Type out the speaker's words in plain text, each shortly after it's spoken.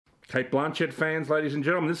Cate Blanchett fans, ladies and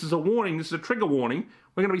gentlemen, this is a warning, this is a trigger warning.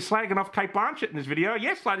 We're going to be slagging off Cate Blanchett in this video.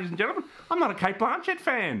 Yes, ladies and gentlemen, I'm not a Cate Blanchett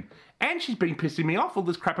fan. And she's been pissing me off, all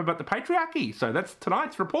this crap about the patriarchy. So that's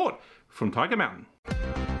tonight's report from Tiger Mountain.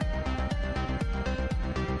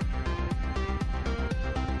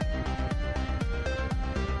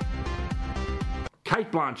 Cate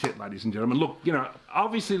Blanchett, ladies and gentlemen. Look,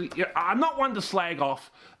 obviously, I'm not one to slag off,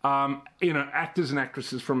 actors and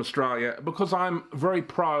actresses from Australia because I'm very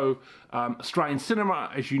pro Australian cinema,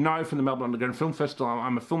 as you know from the Melbourne Underground Film Festival.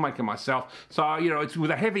 I'm a filmmaker myself, so it's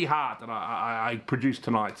with a heavy heart that I produced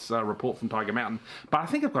tonight's report from Tiger Mountain. But I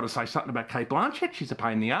think I've got to say something about Cate Blanchett. She's a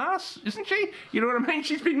pain in the ass, isn't she? You know what I mean?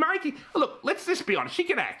 She's been making. Look, let's just be honest. She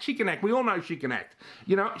can act. She can act. We all know she can act.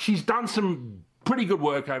 She's done some pretty good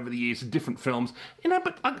work over the years in different films,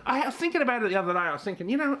 but I was thinking about it the other day. I was thinking,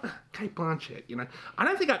 Cate Blanchett, I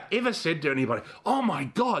don't think I've ever said to anybody, oh my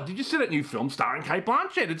God, did you see that new film starring Cate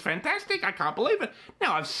Blanchett? It's fantastic, I can't believe it.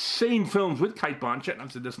 Now, I've seen films with Cate Blanchett and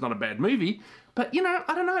I've said, that's not a bad movie, but, I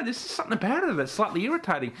don't know, there's something about her that's slightly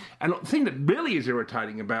irritating. And the thing that really is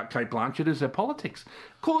irritating about Cate Blanchett is her politics.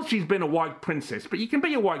 Of course, she's been a white princess, but you can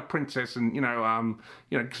be a white princess and,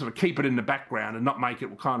 sort of keep it in the background and not make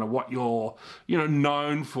it kind of what you're,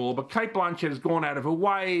 known for. But Cate Blanchett has gone out of her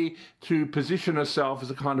way to position herself as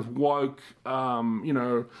a kind of woke,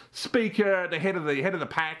 speaker, the head of the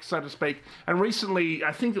pack, so to speak. And recently,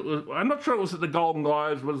 I think I'm not sure it was at the Golden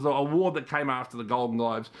Globes, was the award that came after the Golden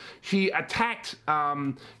Globes. She attacked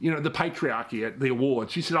the patriarchy at the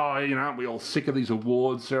awards. She said, aren't we all sick of these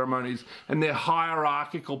award ceremonies and their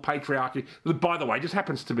hierarchical patriarchy? By the way, just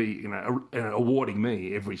happens to be, awarding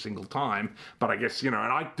me every single time. But I guess, and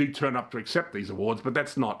I do turn up to accept these awards, but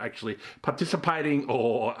that's not actually participating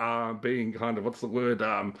or being kind of, what's the word,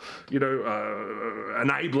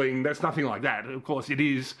 enabling. That's nothing like that. Of course it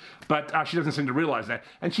is, but she doesn't seem to realise that.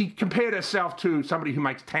 And she compared herself to somebody who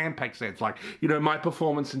makes Tampax ads, like, my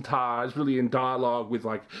performance in Tar is really in dialogue with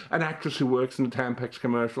like an actress who works in the Tampax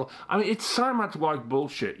commercial. I mean, it's so much like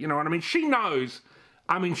bullshit, you know what I mean? She knows,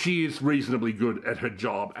 she is reasonably good at her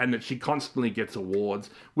job and that she constantly gets awards,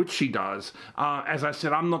 which she does. As I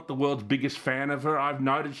said, I'm not the world's biggest fan of her. I've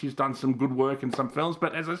noted she's done some good work in some films,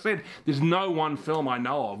 but as I said, there's no one film I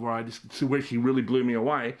know of where she really blew me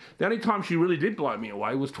away. The only time she really did blow me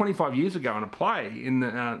away was 25 years ago in a play in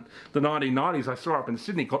the 1990s I saw up in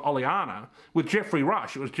Sydney called Oleanna with Geoffrey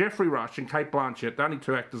Rush. It was Geoffrey Rush and Cate Blanchett, the only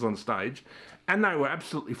two actors on stage, and they were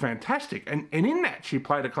absolutely fantastic. And in that, she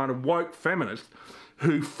played a kind of woke feminist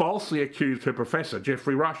who falsely accused her professor,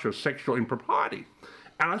 Geoffrey Rush, of sexual impropriety.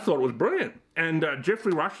 And I thought it was brilliant. And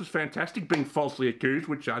Geoffrey Rush was fantastic, being falsely accused,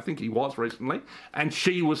 which I think he was recently. And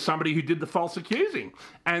she was somebody who did the false accusing.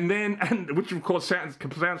 And which of course sounds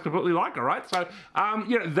completely like her, right? So,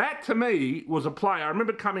 that to me was a play. I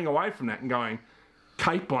remember coming away from that and going,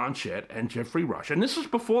 Cate Blanchett and Geoffrey Rush. And this was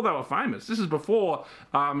before they were famous. This is before,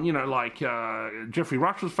 Geoffrey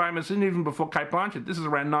Rush was famous, and even before Cate Blanchett. This is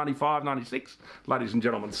around 95, 96, ladies and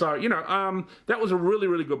gentlemen. So, that was a really,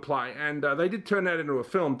 really good play. And they did turn that into a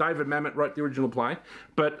film. David Mamet wrote the original play,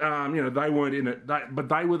 but, they weren't in it. But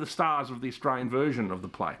they were the stars of the Australian version of the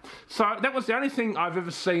play. So that was the only thing I've ever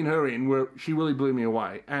seen her in where she really blew me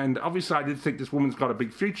away. And obviously I did think this woman's got a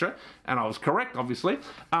big future, and I was correct, obviously.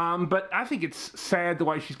 But I think it's sad the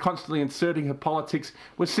way she's constantly inserting her politics.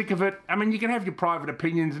 We're sick of it. You can have your private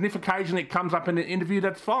opinions, and if occasionally it comes up in an interview,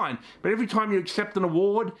 that's fine. But every time you accept an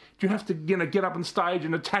award, do you have to, get up on stage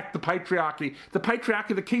and attack the patriarchy? The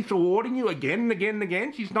patriarchy that keeps awarding you again and again and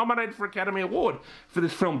again. She's nominated for Academy Award for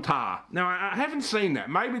this film Tar. Now, I haven't seen that.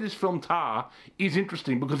 Maybe this film Tar is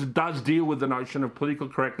interesting because it does deal with the notion of political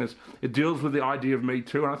correctness. It deals with the idea of Me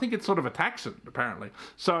Too, and I think it sort of attacks it, apparently.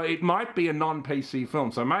 So it might be a non-PC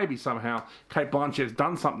film. So maybe somehow Cate Blanchett has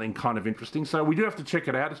done something kind of interesting. So we do have to check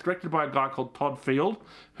it out. It's directed by a guy called Todd Field,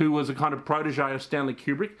 who was a kind of protege of Stanley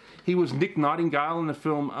Kubrick. He was Nick Nightingale in the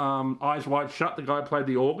film Eyes Wide Shut, the guy who played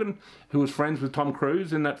the organ, who was friends with Tom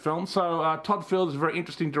Cruise in that film. So Todd Field is a very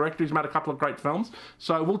interesting director. He's made a couple of great films.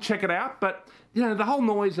 So we'll check it out. But, the whole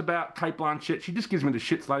noise about Cate Blanchett, she just gives me the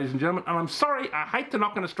shits, ladies and gentlemen. And I'm sorry, I hate to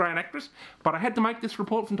knock an Australian actress, but I had to make this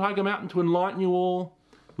report from Tiger Mountain to enlighten you all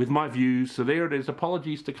with my views. So there it is.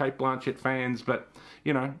 Apologies to Cate Blanchett fans, but,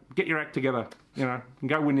 get your act together, and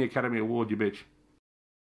go win the Academy Award, you bitch.